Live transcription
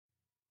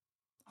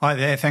Hi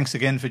there, thanks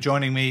again for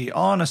joining me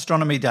on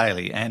Astronomy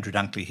Daily. Andrew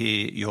Dunkley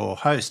here, your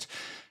host.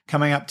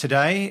 Coming up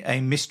today,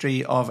 a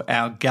mystery of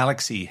our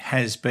galaxy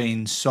has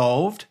been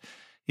solved,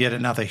 yet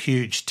another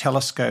huge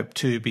telescope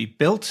to be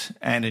built,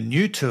 and a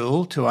new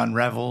tool to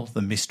unravel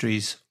the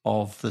mysteries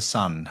of the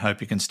sun.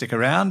 Hope you can stick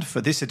around for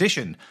this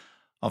edition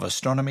of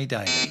Astronomy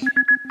Daily.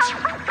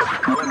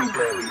 Astronomy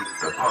Daily,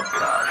 the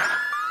podcast,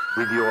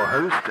 with your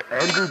host,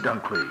 Andrew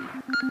Dunkley.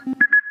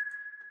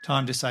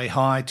 Time to say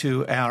hi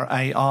to our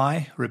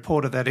AI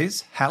reporter, that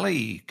is,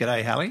 Hallie.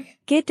 G'day, Hallie.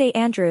 G'day,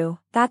 Andrew.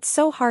 That's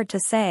so hard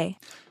to say.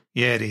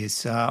 Yeah, it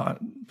is.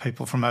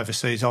 People from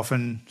overseas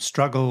often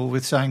struggle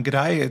with saying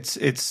g'day.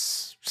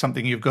 It's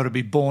something you've got to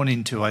be born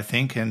into, I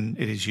think, and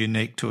it is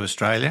unique to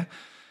Australia.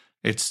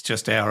 It's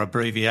just our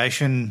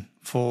abbreviation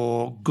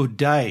for good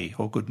day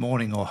or good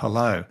morning or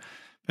hello.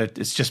 But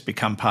it's just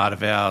become part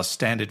of our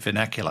standard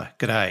vernacular,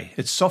 g'day.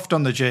 It's soft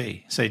on the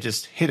G, so you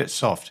just hit it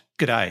soft.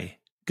 G'day,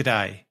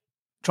 g'day.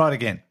 Try it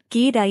again.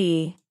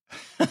 G'day.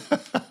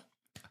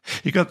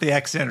 You got the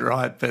accent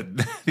right, but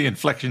the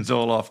inflection's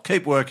all off.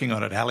 Keep working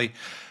on it, Hallie.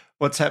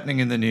 What's happening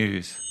in the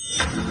news?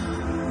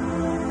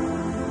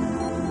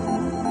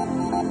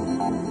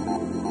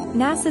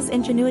 NASA's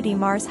Ingenuity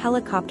Mars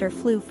helicopter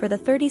flew for the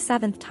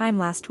 37th time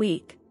last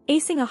week,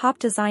 acing a hop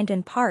designed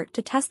in part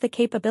to test the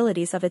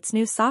capabilities of its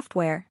new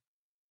software.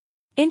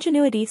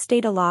 Ingenuity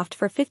stayed aloft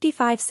for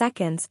 55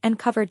 seconds and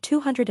covered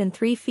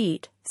 203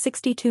 feet,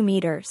 62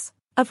 meters,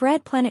 of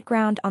red planet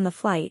ground on the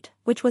flight,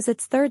 which was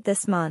its third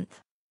this month.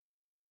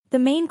 The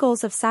main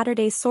goals of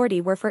Saturday's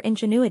sortie were for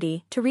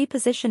Ingenuity to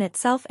reposition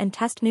itself and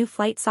test new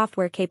flight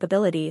software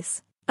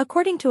capabilities,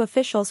 according to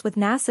officials with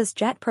NASA's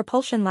Jet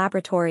Propulsion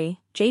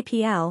Laboratory,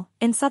 JPL,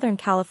 in Southern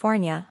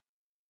California.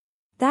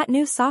 That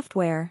new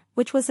software,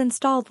 which was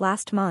installed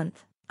last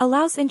month,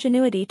 allows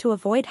Ingenuity to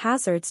avoid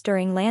hazards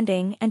during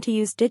landing and to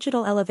use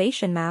digital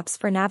elevation maps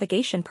for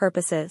navigation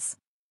purposes.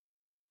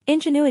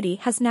 Ingenuity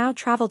has now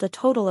traveled a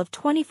total of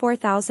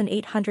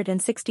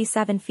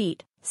 24,867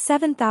 feet,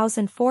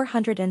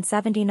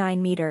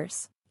 7,479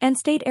 meters, and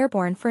stayed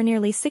airborne for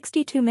nearly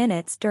 62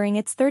 minutes during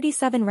its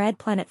 37 red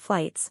planet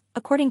flights,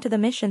 according to the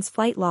mission's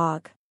flight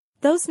log.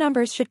 Those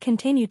numbers should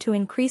continue to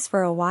increase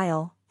for a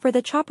while, for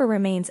the chopper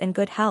remains in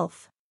good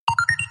health.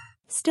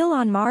 Still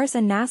on Mars,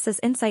 and NASA's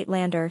InSight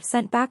lander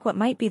sent back what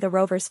might be the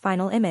rover's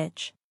final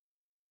image.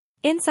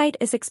 InSight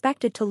is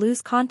expected to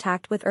lose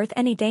contact with Earth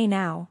any day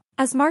now,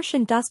 as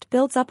Martian dust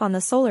builds up on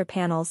the solar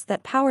panels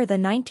that power the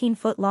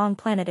 19-foot-long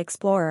Planet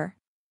Explorer.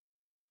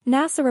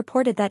 NASA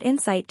reported that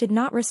InSight did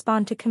not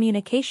respond to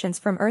communications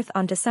from Earth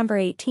on December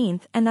 18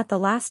 and that the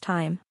last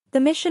time the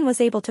mission was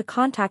able to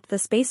contact the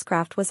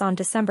spacecraft was on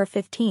December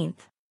 15.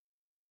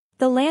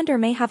 The lander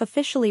may have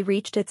officially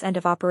reached its end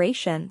of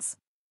operations.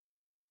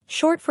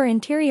 Short for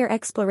interior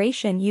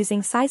exploration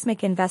using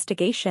seismic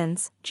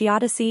investigations,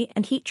 geodesy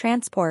and heat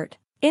transport,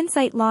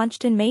 InSight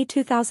launched in May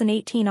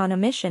 2018 on a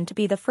mission to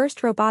be the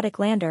first robotic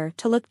lander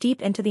to look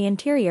deep into the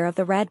interior of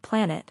the red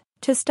planet,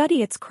 to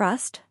study its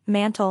crust,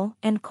 mantle,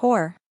 and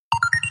core.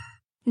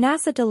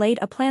 NASA delayed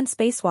a planned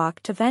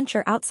spacewalk to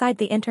venture outside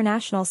the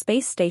International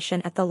Space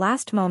Station at the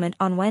last moment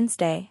on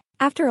Wednesday,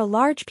 after a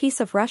large piece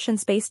of Russian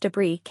space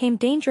debris came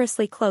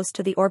dangerously close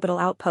to the orbital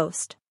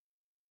outpost.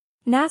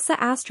 NASA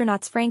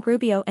astronauts Frank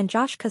Rubio and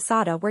Josh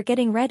Cassada were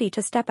getting ready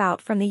to step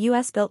out from the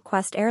US-built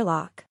Quest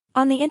airlock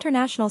on the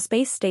International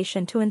Space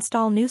Station to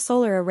install new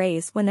solar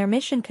arrays when their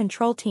mission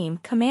control team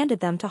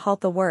commanded them to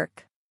halt the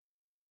work.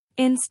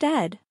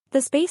 Instead,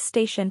 the space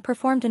station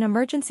performed an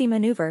emergency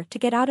maneuver to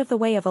get out of the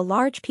way of a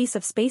large piece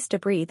of space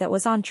debris that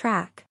was on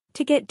track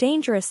to get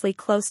dangerously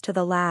close to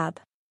the lab.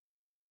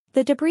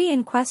 The debris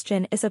in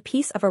question is a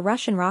piece of a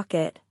Russian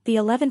rocket, the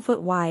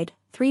 11-foot-wide,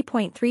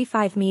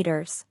 3.35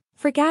 meters,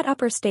 Fregat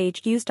upper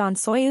stage used on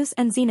Soyuz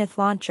and Zenith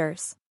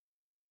launchers.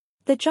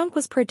 The junk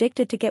was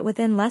predicted to get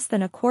within less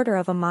than a quarter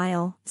of a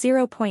mile,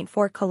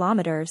 0.4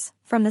 kilometers,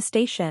 from the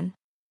station.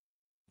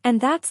 And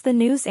that's the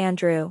news,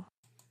 Andrew.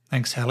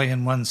 Thanks, Hallie.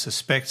 And one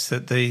suspects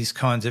that these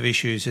kinds of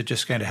issues are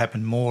just going to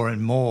happen more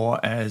and more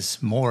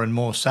as more and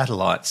more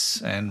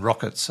satellites and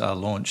rockets are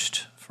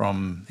launched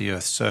from the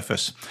Earth's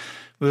surface.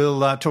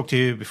 We'll talk to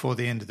you before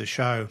the end of the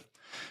show.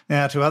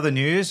 Now, to other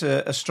news,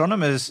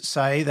 astronomers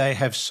say they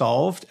have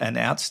solved an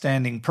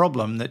outstanding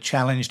problem that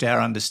challenged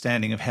our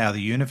understanding of how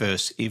the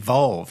universe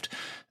evolved,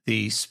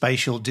 the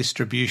spatial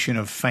distribution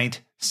of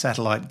faint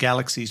satellite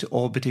galaxies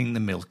orbiting the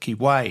Milky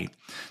Way.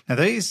 Now,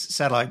 these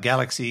satellite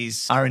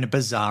galaxies are in a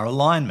bizarre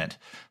alignment.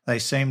 They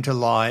seem to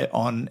lie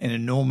on an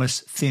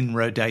enormous thin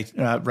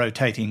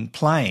rotating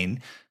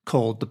plane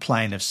called the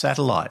plane of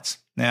satellites.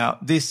 Now,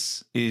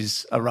 this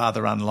is a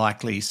rather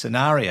unlikely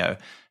scenario,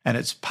 and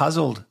it's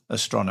puzzled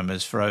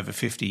astronomers for over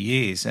 50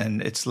 years,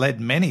 and it's led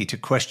many to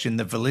question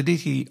the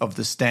validity of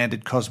the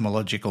standard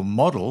cosmological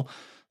model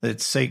that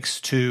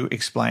seeks to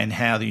explain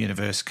how the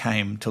universe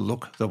came to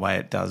look the way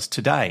it does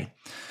today.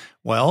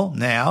 Well,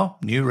 now,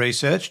 new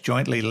research,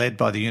 jointly led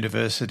by the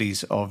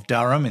universities of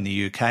Durham in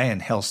the UK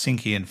and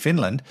Helsinki in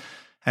Finland,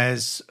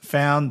 has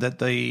found that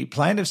the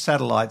plane of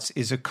satellites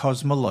is a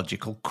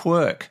cosmological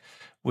quirk,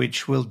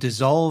 which will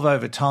dissolve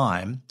over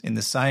time in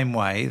the same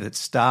way that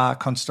star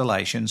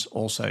constellations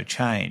also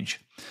change.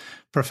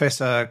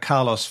 Professor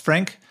Carlos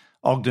Frenk,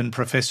 Ogden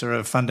Professor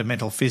of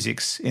Fundamental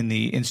Physics in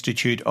the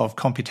Institute of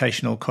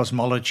Computational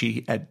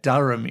Cosmology at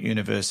Durham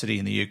University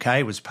in the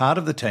UK, was part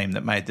of the team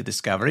that made the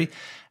discovery,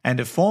 and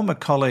a former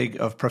colleague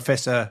of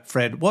Professor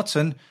Fred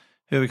Watson,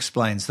 who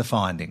explains the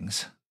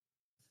findings.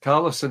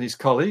 Carlos and his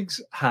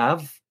colleagues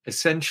have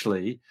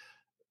essentially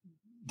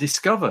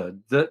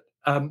discovered that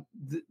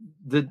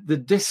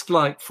the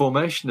disk-like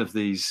formation of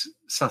these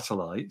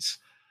satellites,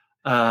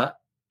 and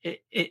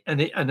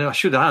I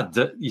should add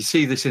that you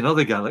see this in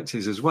other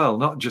galaxies as well,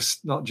 not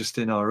just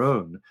in our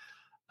own.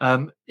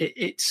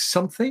 It's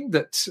something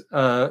that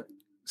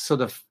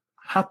sort of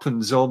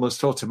happens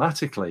almost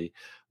automatically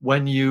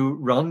when you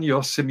run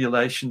your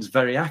simulations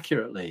very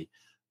accurately,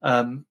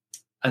 and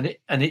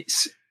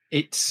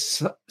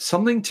it's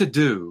something to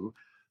do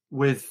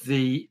with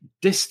the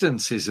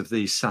distances of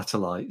these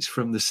satellites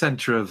from the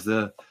center of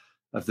the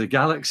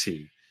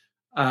galaxy,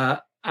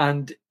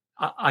 and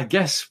I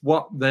guess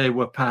what they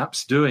were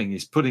perhaps doing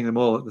is putting them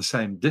all at the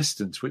same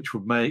distance, which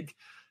would make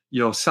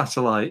your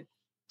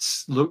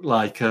satellites look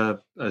like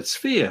a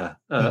sphere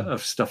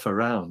of stuff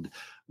around.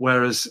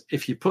 Whereas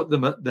if you put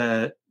them at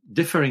their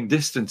differing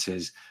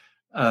distances,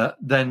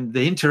 then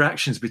the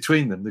interactions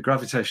between them, the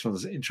gravitational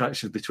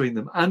interactions between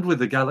them and with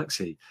the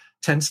galaxy,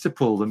 tends to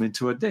pull them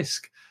into a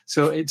disk.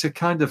 So it's a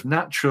kind of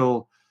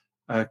natural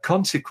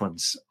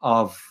consequence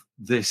of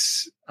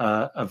this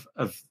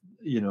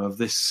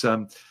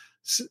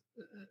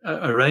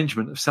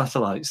arrangement of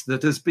satellites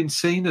that has been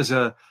seen as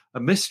a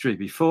mystery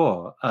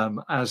before,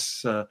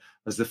 as the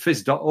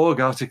phys.org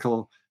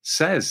article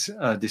says,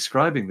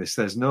 describing this.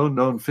 There's no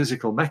known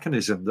physical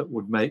mechanism that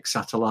would make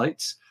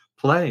satellites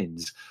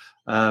planes.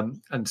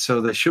 And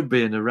so they should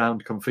be in a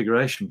round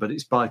configuration, but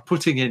it's by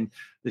putting in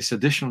this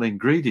additional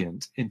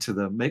ingredient into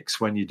the mix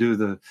when you do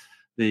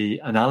the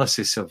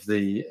analysis of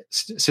the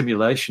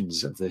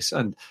simulations of this.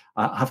 And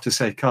I have to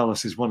say,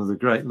 Carlos is one of the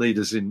great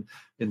leaders in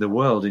the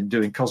world in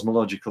doing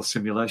cosmological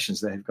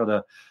simulations. They've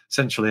got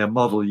essentially a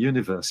model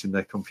universe in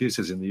their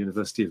computers in the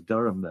University of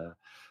Durham there.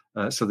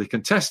 So they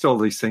can test all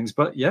these things.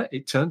 But yeah,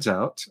 it turns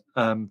out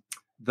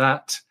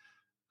that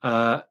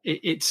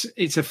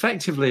it's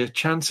effectively a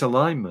chance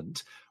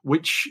alignment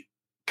which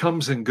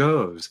comes and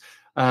goes.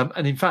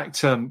 And in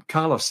fact,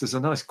 Carlos, there's a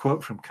nice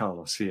quote from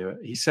Carlos here.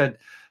 He said,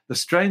 "The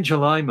strange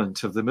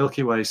alignment of the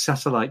Milky Way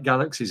satellite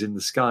galaxies in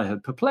the sky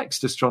had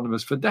perplexed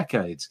astronomers for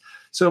decades,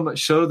 so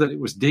much so that it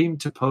was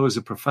deemed to pose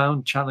a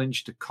profound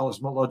challenge to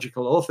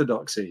cosmological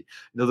orthodoxy."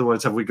 In other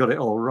words, have we got it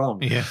all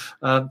wrong? Yeah.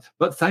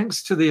 But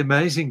thanks to the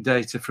amazing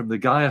data from the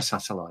Gaia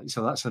satellite,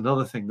 so that's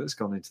another thing that's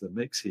gone into the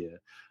mix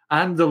here,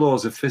 and the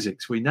laws of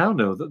physics, we now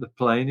know that the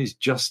plane is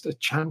just a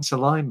chance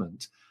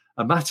alignment,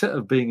 a matter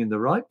of being in the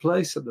right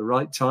place at the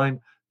right time,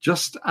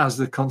 just as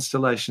the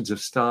constellations of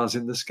stars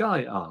in the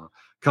sky are.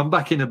 Come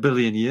back in 1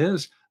 billion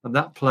years, and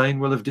that plane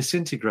will have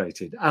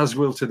disintegrated, as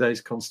will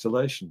today's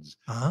constellations.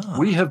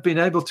 We have been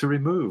able to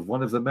remove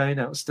one of the main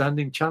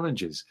outstanding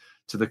challenges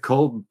to the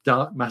cold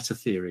dark matter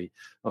theory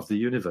of the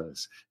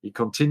universe. It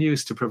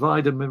continues to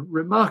provide a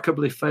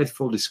remarkably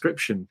faithful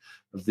description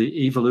of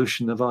the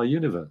evolution of our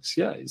universe.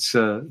 Yeah, it's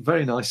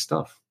very nice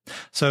stuff.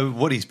 So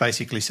what he's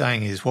basically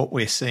saying is what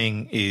we're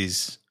seeing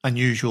is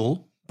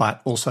unusual,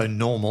 but also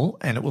normal,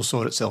 and it will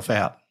sort itself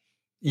out.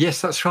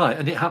 Yes, that's right.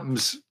 And it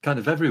happens kind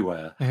of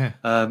everywhere. Yeah.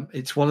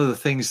 It's one of the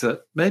things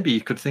that maybe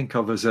you could think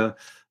of as a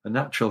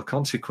natural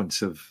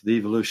consequence of the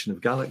evolution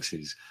of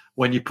galaxies.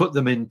 When you put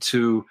them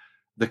into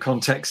the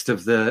context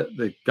of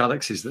the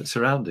galaxies that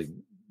surround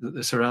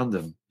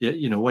them,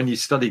 you know, when you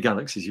study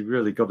galaxies, you've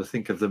really got to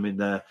think of them in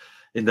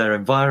their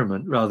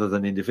environment rather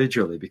than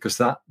individually, because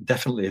that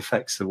definitely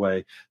affects the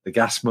way the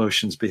gas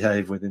motions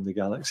behave within the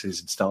galaxies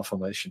and star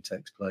formation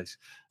takes place.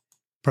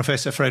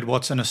 Professor Fred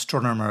Watson,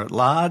 astronomer at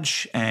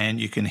large,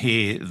 and you can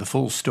hear the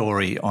full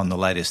story on the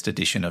latest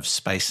edition of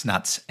Space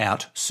Nuts,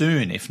 out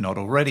soon, if not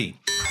already.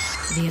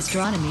 The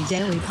Astronomy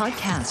Daily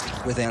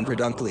Podcast with Andrew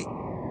Dunkley.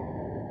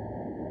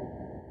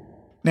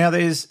 Now,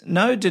 there's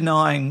no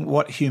denying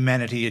what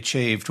humanity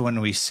achieved when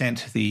we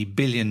sent the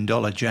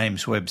billion-dollar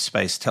James Webb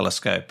Space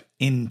Telescope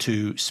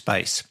into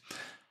space.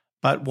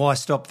 But why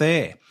stop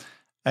there?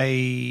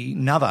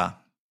 Another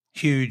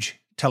huge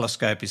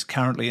telescope is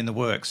currently in the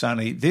works,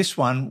 only this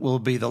one will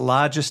be the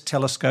largest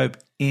telescope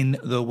in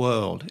the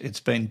world. It's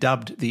been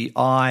dubbed the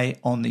Eye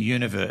on the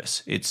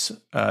Universe. It's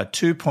a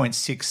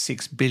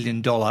 $2.66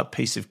 billion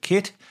piece of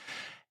kit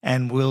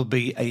and will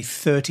be a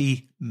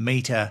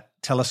 30-metre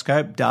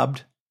telescope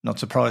dubbed, not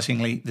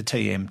surprisingly, the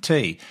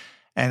TMT,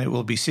 and it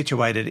will be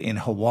situated in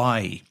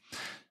Hawaii.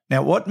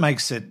 Now, what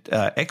makes it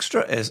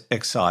extra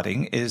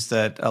exciting is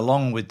that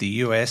along with the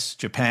US,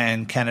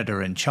 Japan, Canada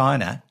and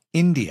China,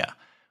 India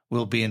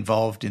will be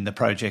involved in the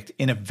project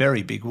in a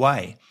very big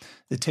way.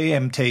 The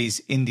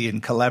TMT's Indian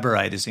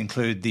collaborators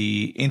include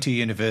the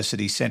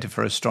Inter-University Centre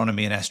for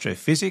Astronomy and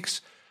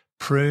Astrophysics,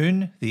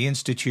 PRUNE, the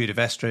Institute of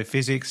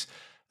Astrophysics,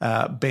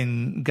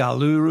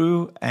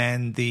 Bengaluru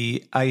and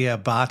the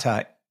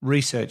Aryabhata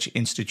Research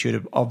Institute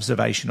of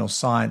Observational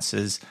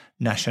Sciences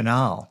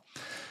National,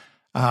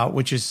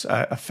 which is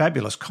a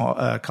fabulous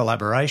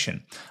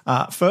collaboration.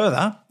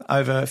 Further,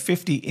 over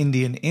 50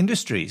 Indian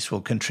industries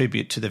will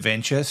contribute to the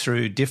venture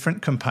through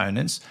different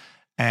components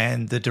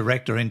and the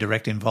direct or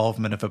indirect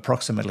involvement of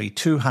approximately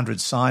 200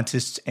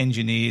 scientists,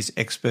 engineers,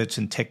 experts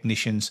and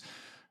technicians,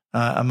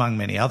 among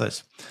many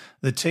others.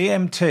 The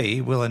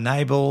TMT will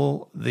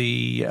enable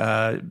the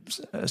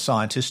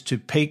scientists to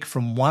peek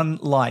from 1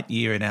 light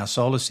year in our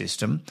solar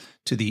system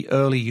to the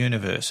early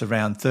universe,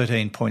 around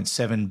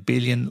 13.7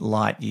 billion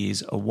light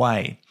years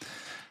away.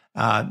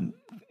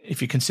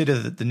 If you consider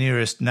that the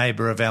nearest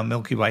neighbour of our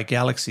Milky Way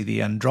galaxy,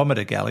 the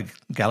Andromeda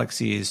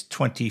galaxy, is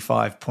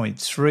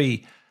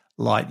 25.3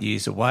 light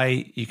years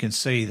away, you can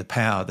see the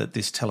power that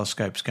this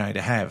telescope's going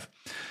to have.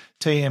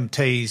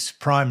 TMT's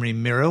primary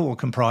mirror will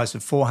comprise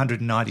of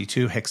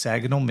 492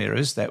 hexagonal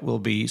mirrors that will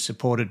be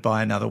supported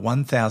by another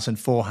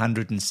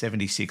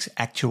 1,476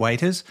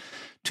 actuators,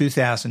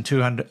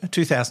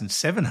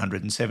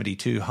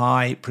 2,772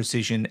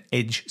 high-precision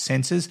edge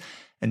sensors,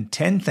 and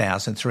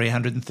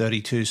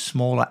 10,332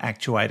 smaller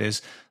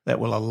actuators that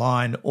will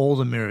align all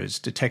the mirrors,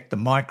 detect the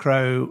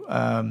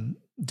micro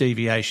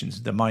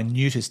deviations, the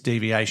minutest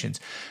deviations,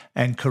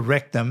 and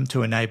correct them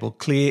to enable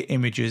clear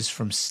images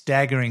from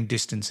staggering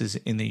distances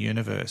in the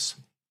universe.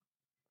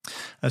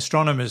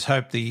 Astronomers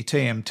hope the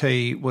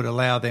TMT would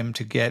allow them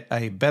to get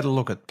a better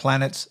look at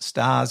planets,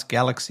 stars,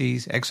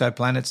 galaxies,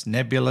 exoplanets,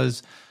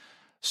 nebulas,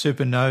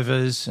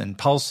 supernovas and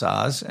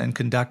pulsars, and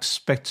conduct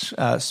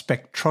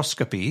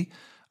spectroscopy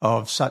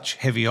of such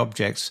heavy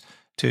objects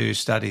to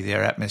study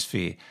their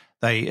atmosphere.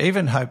 They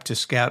even hope to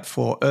scout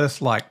for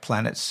Earth-like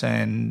planets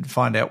and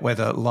find out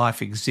whether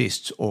life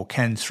exists or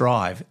can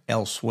thrive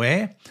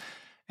elsewhere.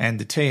 And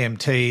the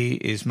TMT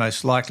is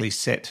most likely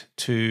set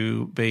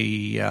to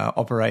be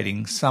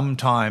operating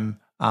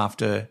sometime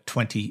after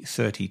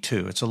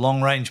 2032. It's a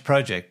long-range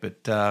project,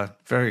 but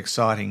very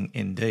exciting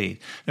indeed.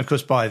 And of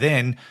course, by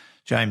then,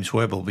 James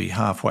Webb will be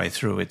halfway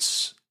through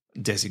its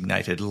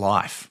designated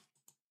life.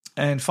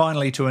 And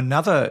finally, to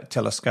another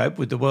telescope,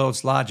 with the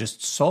world's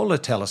largest solar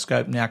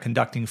telescope now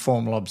conducting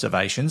formal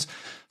observations,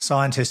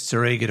 scientists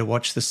are eager to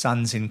watch the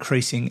sun's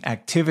increasing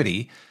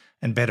activity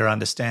and better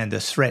understand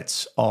the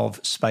threats of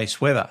space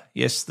weather.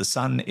 Yes, the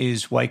sun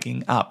is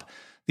waking up.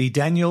 The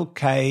Daniel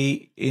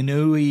K.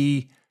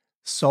 Inouye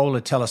Solar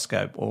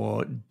Telescope,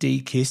 or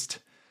DKIST,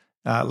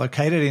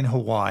 located in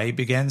Hawaii,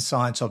 began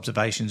science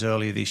observations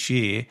earlier this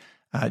year,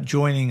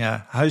 joining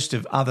a host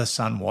of other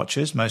sun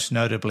watchers, most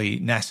notably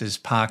NASA's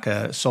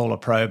Parker Solar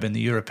Probe and the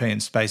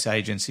European Space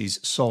Agency's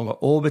Solar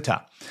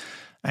Orbiter.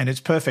 And it's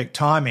perfect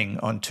timing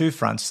on two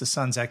fronts. The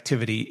sun's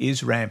activity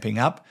is ramping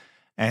up,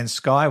 and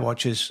sky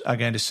watchers are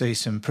going to see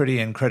some pretty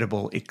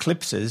incredible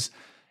eclipses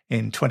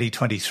in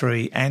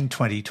 2023 and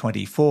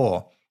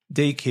 2024.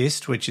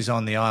 DKIST, which is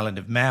on the island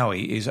of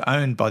Maui, is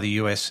owned by the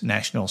US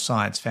National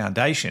Science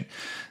Foundation.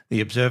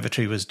 The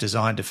observatory was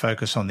designed to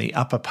focus on the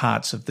upper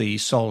parts of the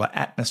solar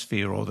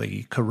atmosphere, or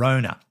the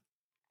corona,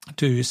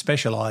 to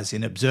specialise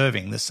in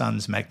observing the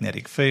sun's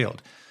magnetic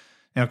field.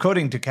 Now,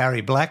 according to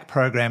Carrie Black,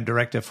 Program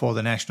Director for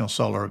the National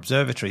Solar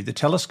Observatory, the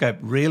telescope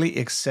really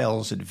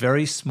excels at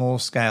very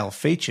small-scale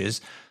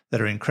features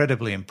that are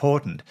incredibly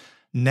important.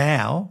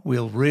 Now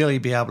we'll really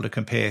be able to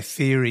compare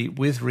theory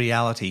with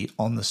reality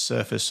on the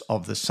surface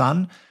of the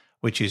sun,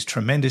 which is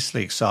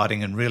tremendously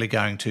exciting and really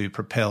going to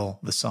propel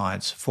the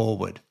science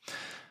forward.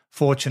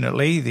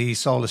 Fortunately, the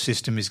solar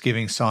system is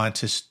giving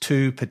scientists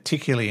two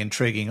particularly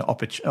intriguing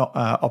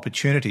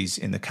opportunities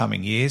in the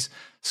coming years.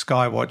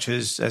 Sky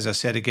watchers, as I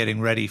said, are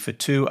getting ready for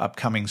two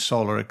upcoming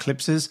solar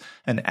eclipses.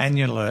 An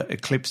annular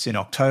eclipse in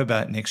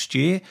October next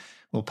year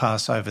will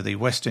pass over the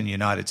western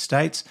United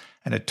States,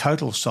 and a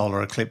total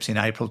solar eclipse in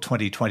April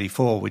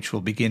 2024, which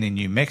will begin in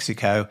New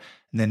Mexico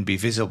and then be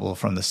visible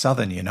from the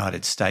southern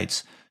United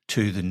States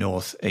to the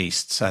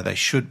northeast. So they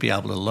should be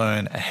able to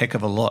learn a heck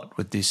of a lot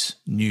with this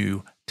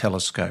new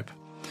telescope.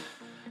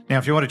 Now,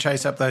 if you want to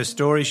chase up those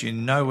stories, you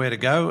know where to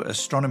go,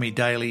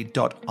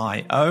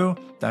 astronomydaily.io.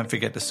 Don't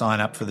forget to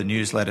sign up for the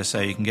newsletter so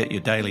you can get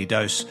your daily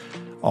dose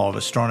of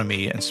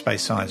astronomy and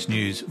space science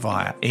news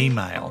via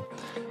email.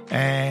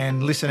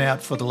 And listen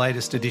out for the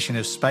latest edition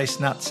of Space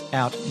Nuts,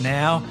 out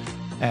now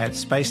at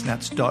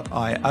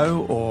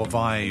spacenuts.io or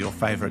via your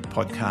favourite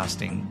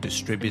podcasting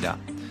distributor.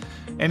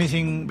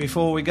 Anything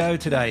before we go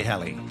today,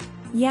 Hallie?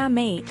 Yeah,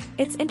 mate.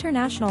 It's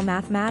International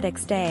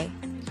Mathematics Day.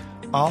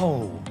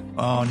 Oh,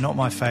 not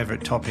my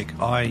favourite topic.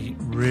 I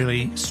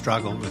really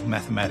struggled with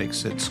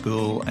mathematics at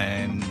school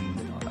and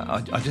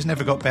I just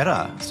never got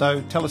better.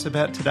 So tell us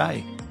about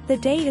today. The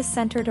day is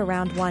centered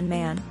around one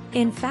man.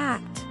 In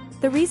fact,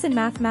 the reason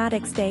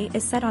Mathematics Day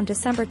is set on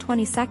December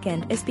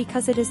 22nd is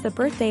because it is the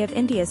birthday of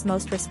India's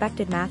most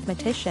respected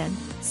mathematician,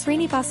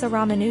 Srinivasa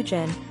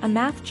Ramanujan, a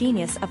math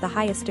genius of the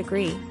highest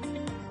degree.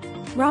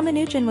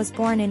 Ramanujan was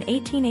born in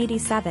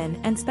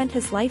 1887 and spent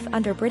his life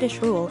under British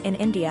rule in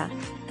India.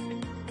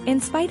 In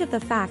spite of the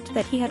fact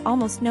that he had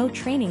almost no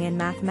training in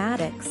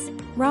mathematics,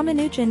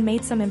 Ramanujan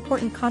made some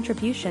important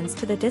contributions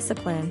to the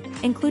discipline,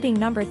 including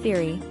number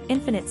theory,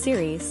 infinite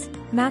series,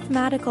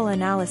 mathematical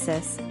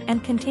analysis,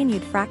 and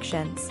continued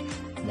fractions.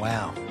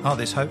 Wow. Oh,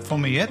 there's hope for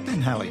me yet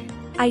then, Hallie.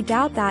 I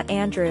doubt that,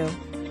 Andrew.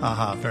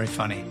 Haha, very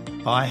funny.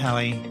 Bye,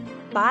 Hallie.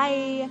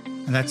 Bye.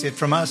 And that's it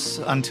from us.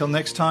 Until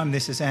next time,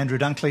 this is Andrew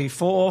Dunkley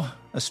for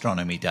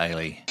Astronomy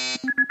Daily.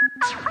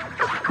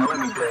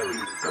 Astronomy Daily,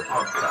 the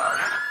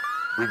podcast,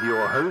 with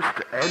your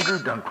host, Andrew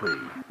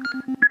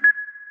Dunkley.